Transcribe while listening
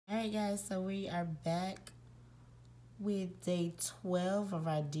Alright guys, so we are back with day 12 of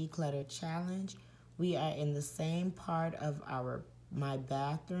our declutter challenge. We are in the same part of my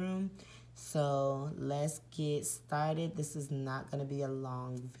bathroom. So let's get started. This is not going to be a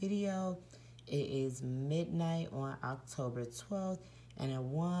long video. It is midnight on October 12th, and I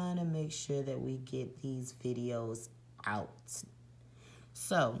want to make sure that we get these videos out.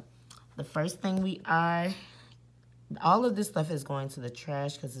 So the first thing all of this stuff is going to the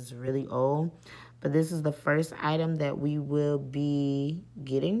trash because it's really old. But this is the first item that we will be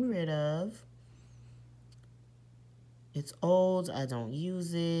getting rid of. It's old. I don't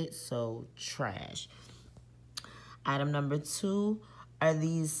use it. So trash. Item number 2 are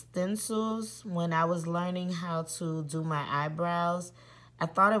these stencils. When I was learning how to do my eyebrows, I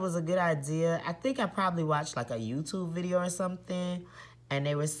thought it was a good idea. I think I probably watched like a YouTube video or something, and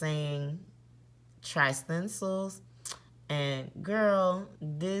they were saying try stencils. And girl,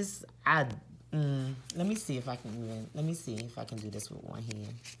 let me see if I can do this with one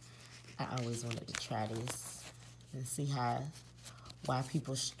hand. I always wanted to try this and see why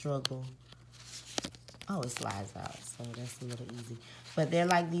people struggle. Oh, it slides out, so that's a little easy. But they're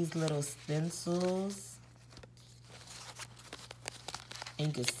like these little stencils. And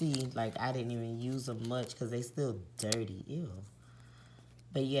you can see, like, I didn't even use them much because they still dirty. Ew.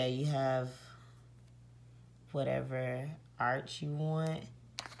 But yeah, you have whatever art you want,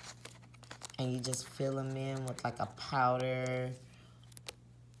 and you just fill them in with like a powder.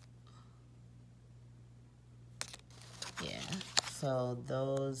 Yeah, so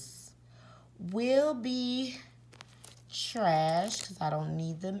those will be trash because I don't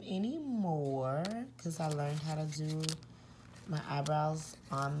need them anymore because I learned how to do my eyebrows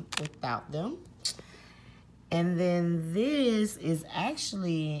without them. And then this is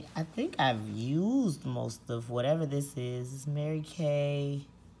actually, I think I've used most of whatever this is. It's Mary Kay.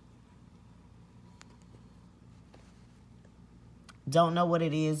 Don't know what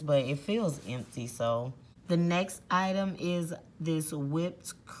it is, but it feels empty. So the next item is this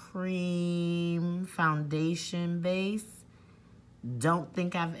whipped cream foundation base. Don't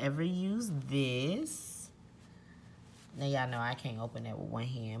think I've ever used this. Now y'all know I can't open it with one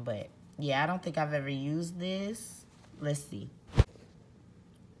hand, but yeah, I don't think I've ever used this. Let's see.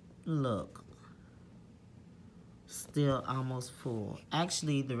 Look. Still almost full.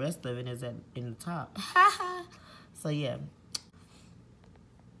 Actually, the rest of it is in the top. So yeah.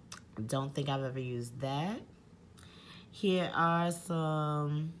 Don't think I've ever used that. Here are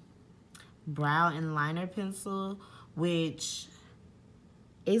some brow and liner pencil, which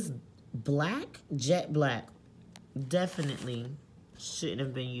is black, jet black. Definitely shouldn't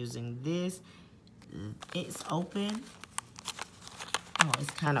have been using this. It's open. Oh,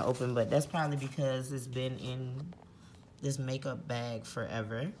 it's kind of open, but that's probably because it's been in this makeup bag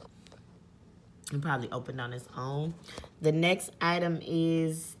forever. And probably opened on its own. The next item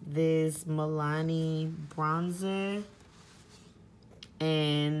is this Milani bronzer.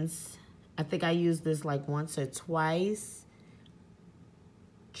 And I think I used this like once or twice.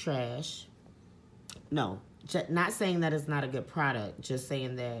 Trash. No. Not saying that it's not a good product, just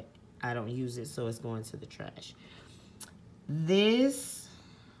saying that I don't use it, so it's going to the trash. This,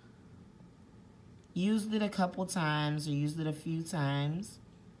 used it a couple times, or used it a few times.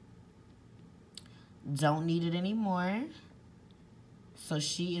 Don't need it anymore. So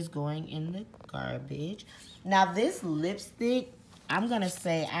she is going in the garbage. Now this lipstick, I'm going to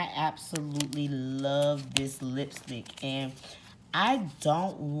say I absolutely love this lipstick. And I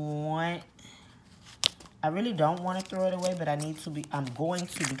really don't want to throw it away, but I'm going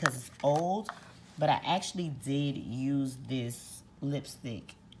to because it's old. But I actually did use this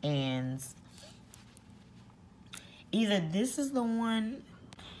lipstick. And either this is the one.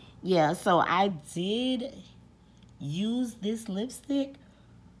 Yeah, so I did use this lipstick.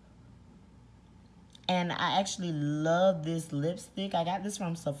 And I actually love this lipstick. I got this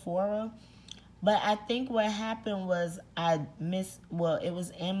from Sephora. But I think what happened was it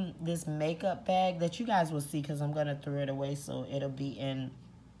was in this makeup bag that you guys will see because I'm going to throw it away, so it'll be in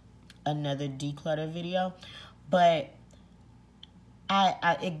another declutter video. But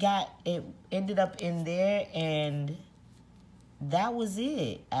it ended up in there, and that was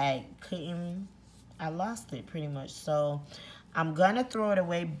it. I lost it pretty much. So I'm going to throw it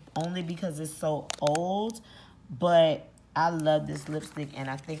away only because it's so old. But I love this lipstick, and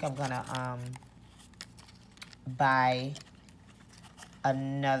I think I'm going to buy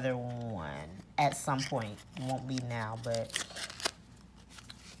another one at some point. Won't be now, but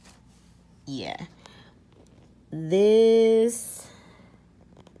yeah. This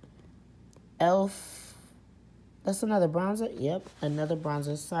e.l.f. That's another bronzer. Yep, another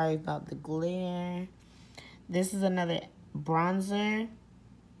bronzer. Sorry about the glare. This is another bronzer.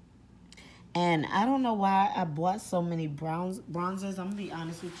 And I don't know why I bought so many bronzers. I'm going to be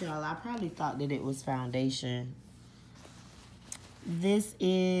honest with y'all. I probably thought that it was foundation. This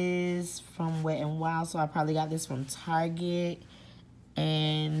is from Wet n Wild, so I probably got this from Target.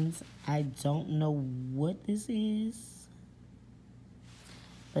 And I don't know what this is,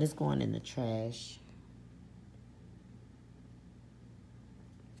 but it's going in the trash.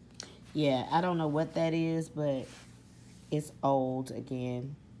 Yeah, I don't know what that is, but it's old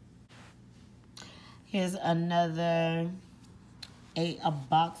again. Here's another a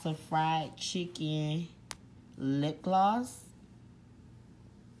box of fried chicken lip gloss.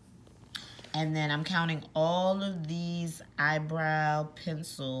 And then I'm counting all of these eyebrow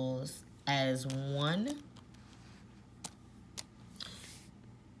pencils as one.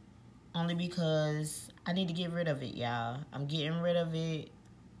 Only because I need to get rid of it, y'all. I'm getting rid of it.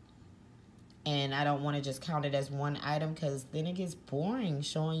 And I don't want to just count it as one item because then it gets boring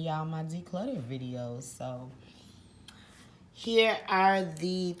showing y'all my declutter videos. So here are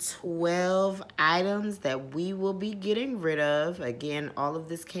the 12 items that we will be getting rid of. Again, all of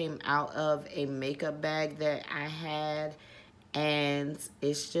this came out of a makeup bag that I had. And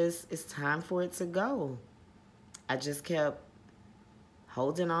it's time for it to go. I just kept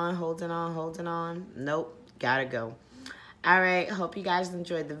holding on. Nope, gotta go. All right, hope you guys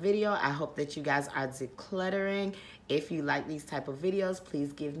enjoyed the video. I hope that you guys are decluttering. If you like these type of videos,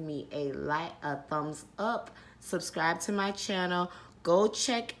 please give me a like, a thumbs up, subscribe to my channel. Go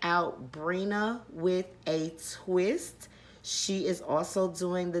check out Brina with a Twist. She is also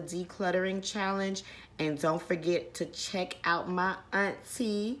doing the decluttering challenge. And don't forget to check out my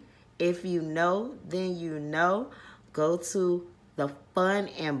auntie. If you know, then you know. Go to the Fun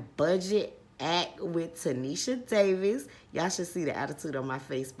and Budget Act with Tanisha Davis. Y'all should see the attitude on my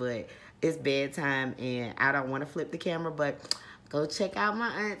face, but it's bedtime and I don't want to flip the camera, but go check out my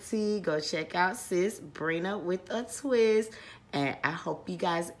auntie. Go check out sis Brina with a Twist. And I hope you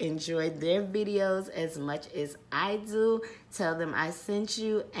guys enjoyed their videos as much as I do. Tell them I sent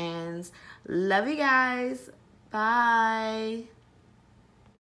you and love you guys. Bye.